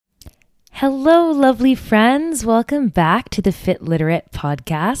Hello, lovely friends. Welcome back to the Fit Literate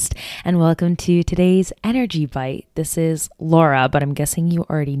podcast and welcome to today's Energy Bite. This is Laura, but I'm guessing you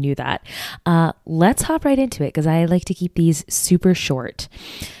already knew that. Let's hop right into it because I like to keep these super short.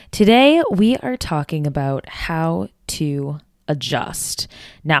 Today, we are talking about how to adjust.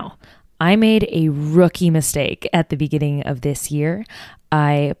 Now, I made a rookie mistake at the beginning of this year.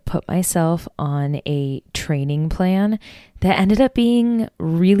 I put myself on a training plan that ended up being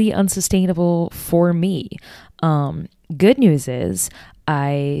really unsustainable for me. Good news is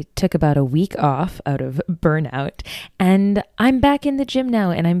I took about a week off out of burnout and I'm back in the gym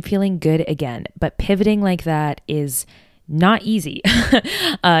now and I'm feeling good again. But pivoting like that is not easy.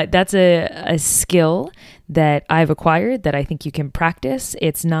 That's a skill that I've acquired that I think you can practice.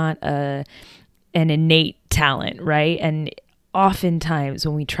 It's not an innate talent, right? And oftentimes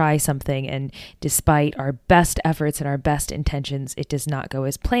when we try something and despite our best efforts and our best intentions, it does not go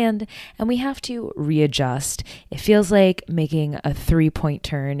as planned and we have to readjust. It feels like making a 3-point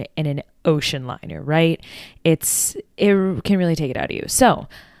turn in an ocean liner, right? It can really take it out of you. So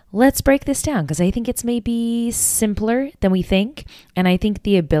let's break this down because I think it's maybe simpler than we think. And I think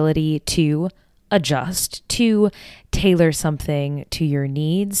the ability to adjust, to tailor something to your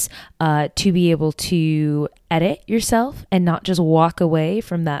needs, to be able to edit yourself and not just walk away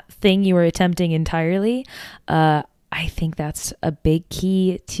from that thing you were attempting entirely. I think that's a big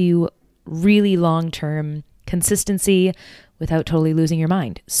key to really long-term consistency without totally losing your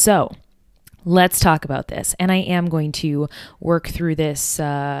mind. So let's talk about this. And I am going to work through this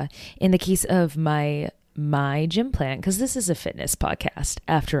in the case of my gym plan, because this is a fitness podcast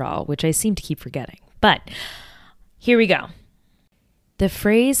after all, which I seem to keep forgetting. But here we go. The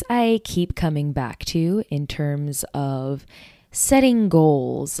phrase I keep coming back to in terms of setting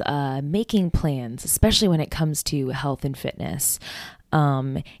goals, making plans, especially when it comes to health and fitness,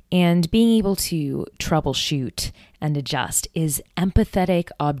 and being able to troubleshoot and adjust is empathetic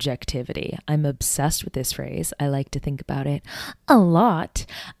objectivity. I'm obsessed with this phrase. I like to think about it a lot.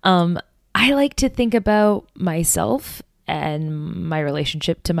 I like to think about myself and my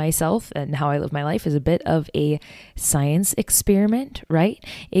relationship to myself and how I live my life as a bit of a science experiment, right?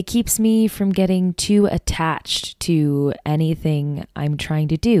 It keeps me from getting too attached to anything I'm trying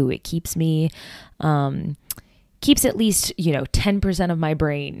to do. It keeps me, keeps at least, 10% of my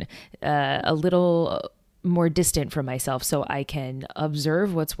brain a little more distant from myself so I can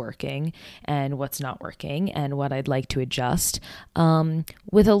observe what's working and what's not working and what I'd like to adjust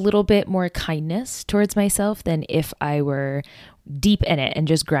with a little bit more kindness towards myself than if I were deep in it and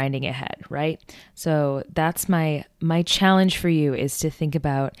just grinding ahead, right? So that's my challenge for you, is to think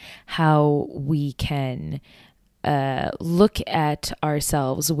about how we can look at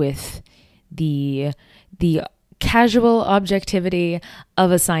ourselves with the casual objectivity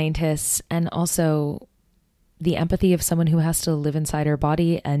of a scientist and also the empathy of someone who has to live inside our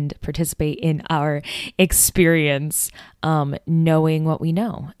body and participate in our experience, knowing what we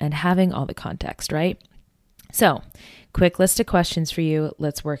know and having all the context, right? So, quick list of questions for you.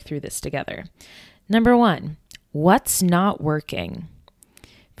 Let's work through this together. Number 1, what's not working?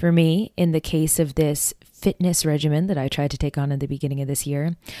 For me, in the case of this fitness regimen that I tried to take on at the beginning of this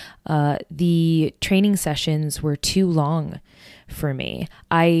year, the training sessions were too long for me.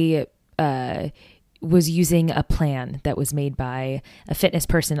 I was using a plan that was made by a fitness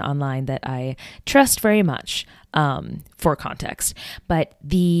person online that I trust very much, for context. But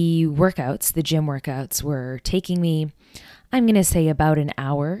the workouts, the gym workouts, were taking me, I'm going to say, about an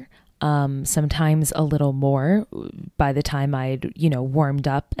hour, sometimes a little more by the time I'd, warmed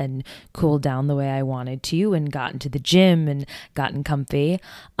up and cooled down the way I wanted to and got into the gym and gotten comfy.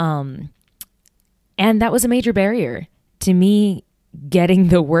 And that was a major barrier to me getting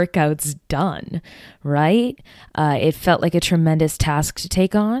the workouts done, right? It felt like a tremendous task to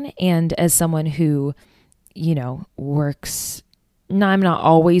take on. And as someone who, works, no, I'm not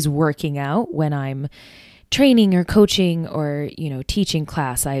always working out when I'm training or coaching or, teaching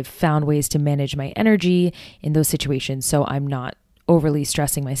class. I've found ways to manage my energy in those situations so I'm not overly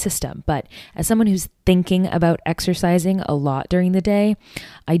stressing my system. But as someone who's thinking about exercising a lot during the day,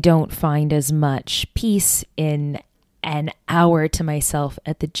 I don't find as much peace in an hour to myself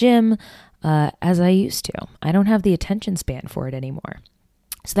at the gym as I used to. I don't have the attention span for it anymore.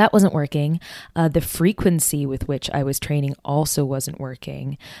 So that wasn't working. The frequency with which I was training also wasn't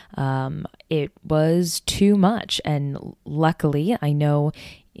working. It was too much. And luckily, I know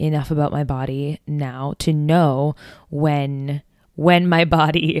enough about my body now to know when when my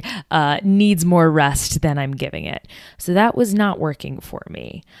body needs more rest than I'm giving it. So that was not working for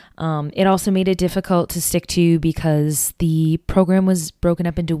me. It also made it difficult to stick to because the program was broken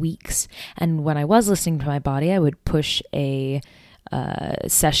up into weeks. And when I was listening to my body, I would push a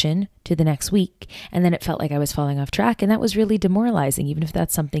session to the next week. And then it felt like I was falling off track. And that was really demoralizing, even if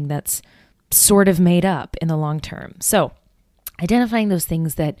that's something that's sort of made up in the long term. So identifying those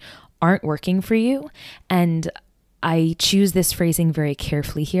things that aren't working for you. And I choose this phrasing very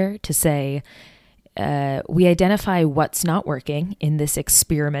carefully here to say, we identify what's not working in this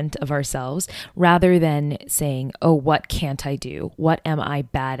experiment of ourselves rather than saying, oh, what can't I do? What am I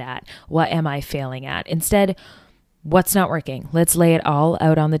bad at? What am I failing at? Instead, what's not working? Let's lay it all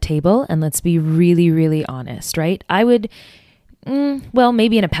out on the table and let's be really, really honest, right? I would,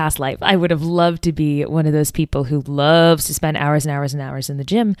 maybe in a past life, I would have loved to be one of those people who loves to spend hours and hours and hours in the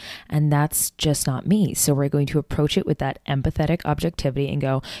gym, and that's just not me. So we're going to approach it with that empathetic objectivity and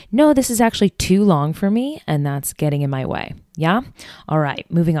go, no, this is actually too long for me, and that's getting in my way. Yeah? All right,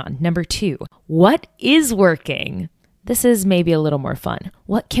 moving on. Number 2, what is working? This is maybe a little more fun.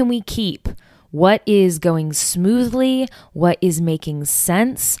 What can we keep? What is going smoothly? What is making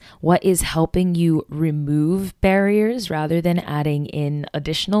sense? What is helping you remove barriers rather than adding in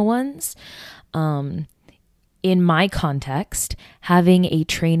additional ones? In my context, having a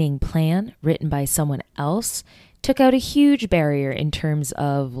training plan written by someone else took out a huge barrier in terms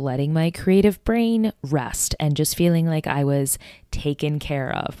of letting my creative brain rest and just feeling like I was taken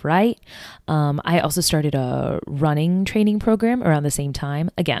care of, right? I also started a running training program around the same time.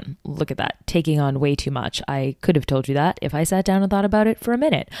 Again, look at that, taking on way too much. I could have told you that if I sat down and thought about it for a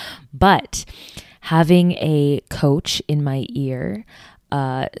minute. But having a coach in my ear,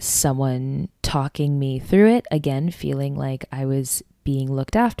 someone talking me through it, again, feeling like I was being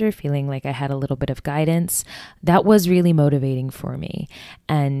looked after, feeling like I had a little bit of guidance, that was really motivating for me.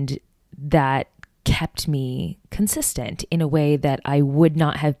 And that kept me consistent in a way that I would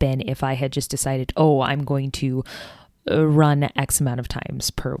not have been if I had just decided, oh, I'm going to run X amount of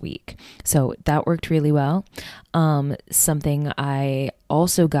times per week. So that worked really well. Something I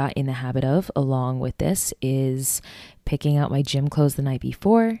also got in the habit of along with this is picking out my gym clothes the night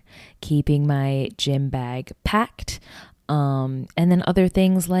before, keeping my gym bag packed, and then other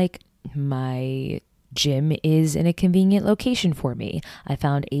things like my gym is in a convenient location for me. I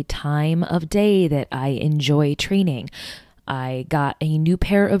found a time of day that I enjoy training. I got a new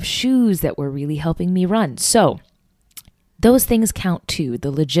pair of shoes that were really helping me run. So those things count too.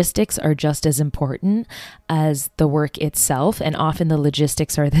 The logistics are just as important as the work itself. And often the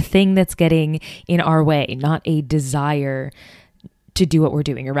logistics are the thing that's getting in our way, not a desire to do what we're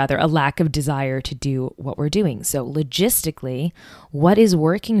doing, or rather a lack of desire to do what we're doing. So logistically, what is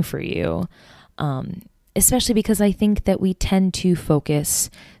working for you? Especially because I think that we tend to focus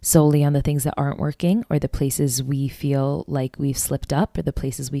solely on the things that aren't working, or the places we feel like we've slipped up, or the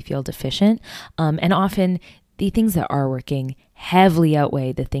places we feel deficient. And often the things that are working heavily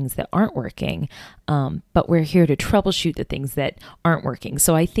outweigh the things that aren't working. But we're here to troubleshoot the things that aren't working.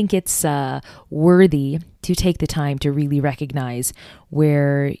 So I think it's worthy to take the time to really recognize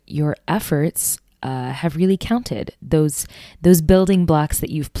where your efforts have really counted, those building blocks that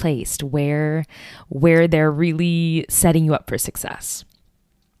you've placed, where they're really setting you up for success.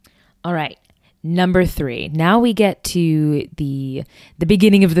 All right. Number 3, now we get to the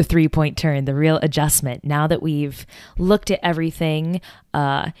beginning of the 3-point turn, the real adjustment. Now that we've looked at everything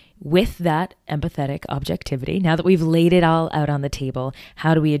with that empathetic objectivity, now that we've laid it all out on the table,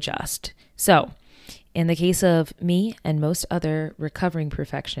 how do we adjust? So in the case of me and most other recovering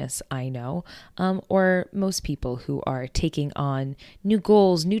perfectionists I know, or most people who are taking on new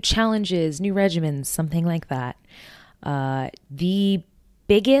goals, new challenges, new regimens, something like that, the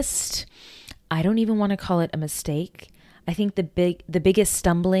biggest, I don't even want to call it a mistake. I think the biggest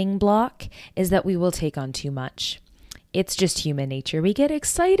stumbling block is that we will take on too much. It's just human nature. We get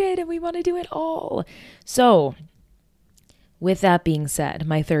excited and we want to do it all. So with that being said,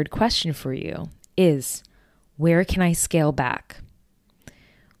 my third question for you is, where can I scale back?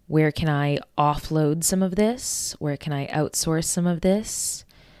 Where can I offload some of this? Where can I outsource some of this?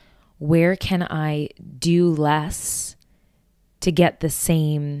 Where can I do less to get the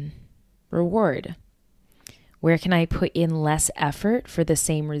same reward? Where can I put in less effort for the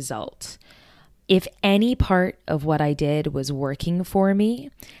same result? If any part of what I did was working for me,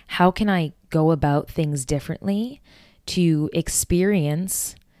 how can I go about things differently to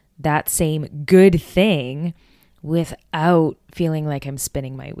experience that same good thing without feeling like I'm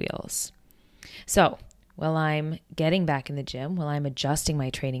spinning my wheels? So while I'm getting back in the gym, while I'm adjusting my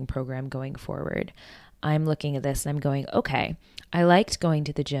training program going forward, I'm looking at this and I'm going, okay, I liked going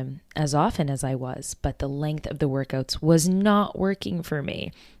to the gym as often as I was, but the length of the workouts was not working for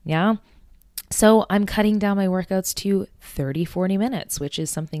me. Yeah. So I'm cutting down my workouts to 30, 40 minutes, which is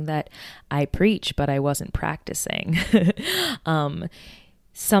something that I preach, but I wasn't practicing.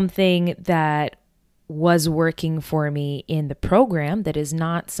 Something that was working for me in the program that is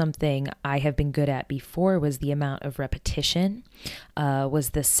not something I have been good at before was the amount of repetition, was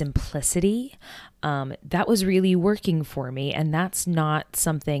the simplicity. That was really working for me. And that's not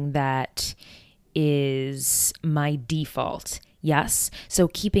something that is my default. Yes. So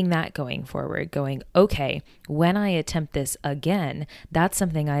keeping that going forward, going, okay, when I attempt this again, that's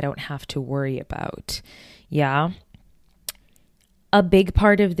something I don't have to worry about. Yeah. A big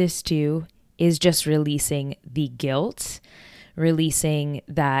part of this too is just releasing the guilt, releasing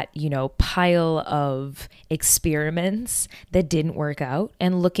that, pile of experiments that didn't work out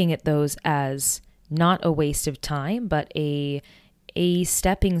and looking at those as not a waste of time, but a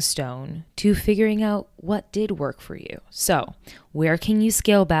stepping stone to figuring out what did work for you. So where can you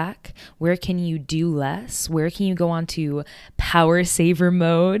scale back? Where can you do less? Where can you go on to power saver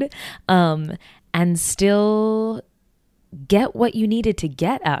mode and still get what you needed to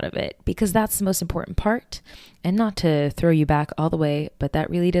get out of it? Because that's the most important part. And not to throw you back all the way, but that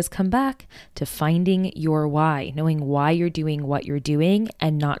really does come back to finding your why, knowing why you're doing what you're doing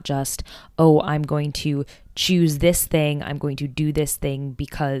and not just, oh, I'm going to choose this thing. I'm going to do this thing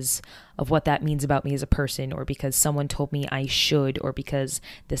because of what that means about me as a person, or because someone told me I should, or because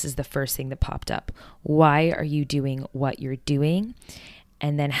this is the first thing that popped up. Why are you doing what you're doing?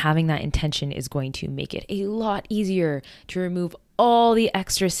 And then having that intention is going to make it a lot easier to remove all the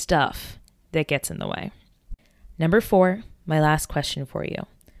extra stuff that gets in the way. Number 4, my last question for you.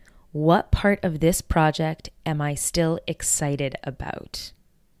 What part of this project am I still excited about?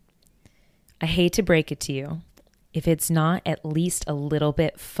 I hate to break it to you. If it's not at least a little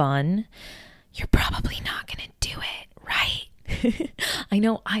bit fun, you're probably not going to do it, right? I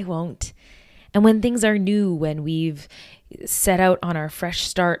know I won't. And when things are new, when we've set out on our fresh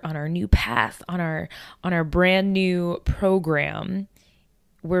start, on our new path, on our brand new program,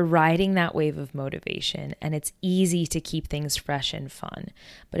 we're riding that wave of motivation, and it's easy to keep things fresh and fun.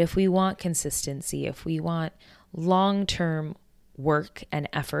 But if we want consistency, if we want long-term work and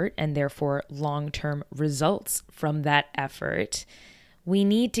effort, and therefore long-term results from that effort, we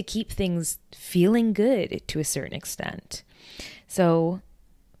need to keep things feeling good to a certain extent. So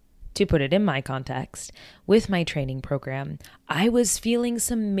to put it in my context, with my training program, I was feeling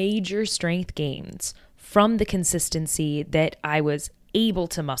some major strength gains from the consistency that I was able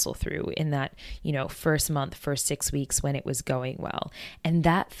to muscle through in that, first month, first 6 weeks when it was going well. And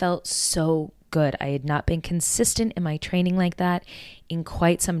that felt so good. I had not been consistent in my training like that in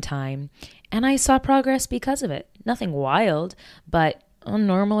quite some time. And I saw progress because of it. Nothing wild, but a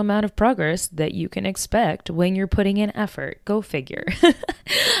normal amount of progress that you can expect when you're putting in effort. Go figure.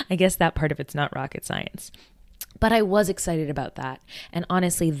 I guess that part of it's not rocket science. But I was excited about that. And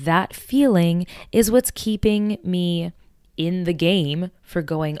honestly, that feeling is what's keeping me in the game for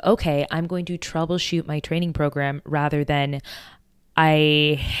going, okay, I'm going to troubleshoot my training program rather than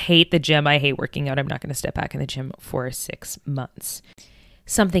I hate the gym, I hate working out, I'm not going to step back in the gym for 6 months.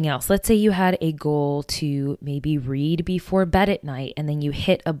 Something else. Let's say you had a goal to maybe read before bed at night, and then you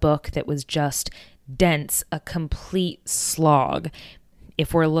hit a book that was just dense, a complete slog.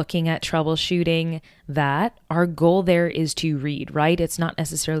 If we're looking at troubleshooting that, our goal there is to read, right? It's not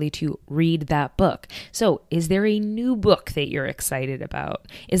necessarily to read that book. So is there a new book that you're excited about?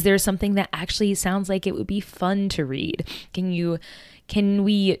 Is there something that actually sounds like it would be fun to read? Can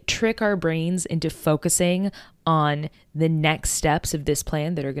we trick our brains into focusing on the next steps of this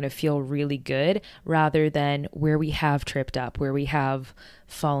plan that are going to feel really good rather than where we have tripped up, where we have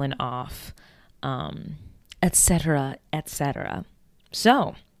fallen off, etc., etc.?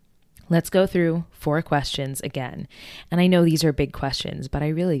 So let's go through 4 questions again. And I know these are big questions, but I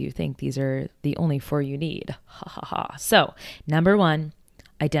really do think these are the only 4 you need. Ha ha ha. So number 1,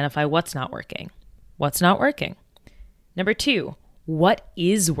 identify what's not working. What's not working? Number 2, what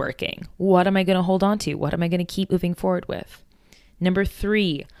is working? What am I going to hold on to? What am I going to keep moving forward with? Number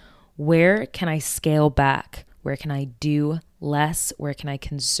 3, where can I scale back? Where can I do less? Where can I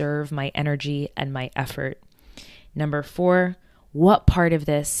conserve my energy and my effort? Number 4, what part of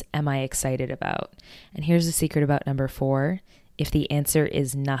this am I excited about? And here's the secret about number 4. If the answer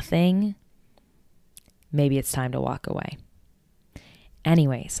is nothing, maybe it's time to walk away.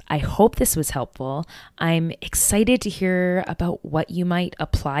 Anyways, I hope this was helpful. I'm excited to hear about what you might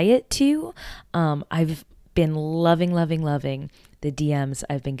apply it to. I've been loving the DMs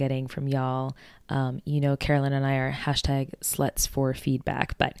I've been getting from y'all. Carolyn and I are hashtag sluts for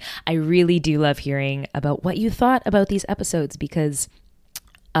feedback, but I really do love hearing about what you thought about these episodes, because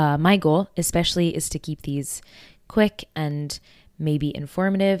my goal especially is to keep these quick and maybe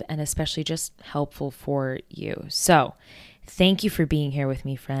informative and especially just helpful for you. So thank you for being here with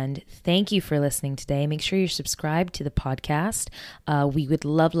me, friend. Thank you for listening today. Make sure you're subscribed to the podcast. We would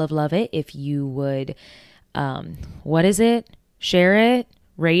love, love, love it if you would, share it,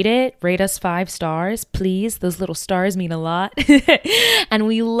 rate us 5 stars, please. Those little stars mean a lot. And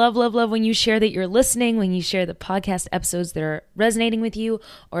we love, love, love when you share that you're listening, when you share the podcast episodes that are resonating with you,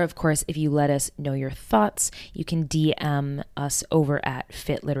 or of course, if you let us know your thoughts, you can DM us over at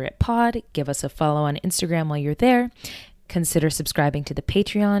Fit Literate Pod. Give us a follow on Instagram while you're there. Consider subscribing to the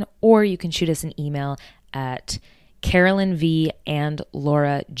Patreon, or you can shoot us an email at Carolyn V and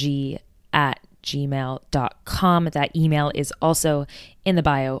Laura G at gmail.com. That email is also in the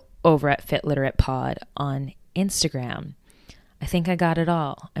bio over at Fit Literate Pod on Instagram. I think I got it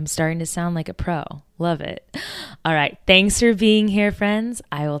all. I'm starting to sound like a pro. Love it. All right. Thanks for being here, friends.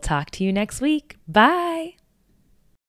 I will talk to you next week. Bye.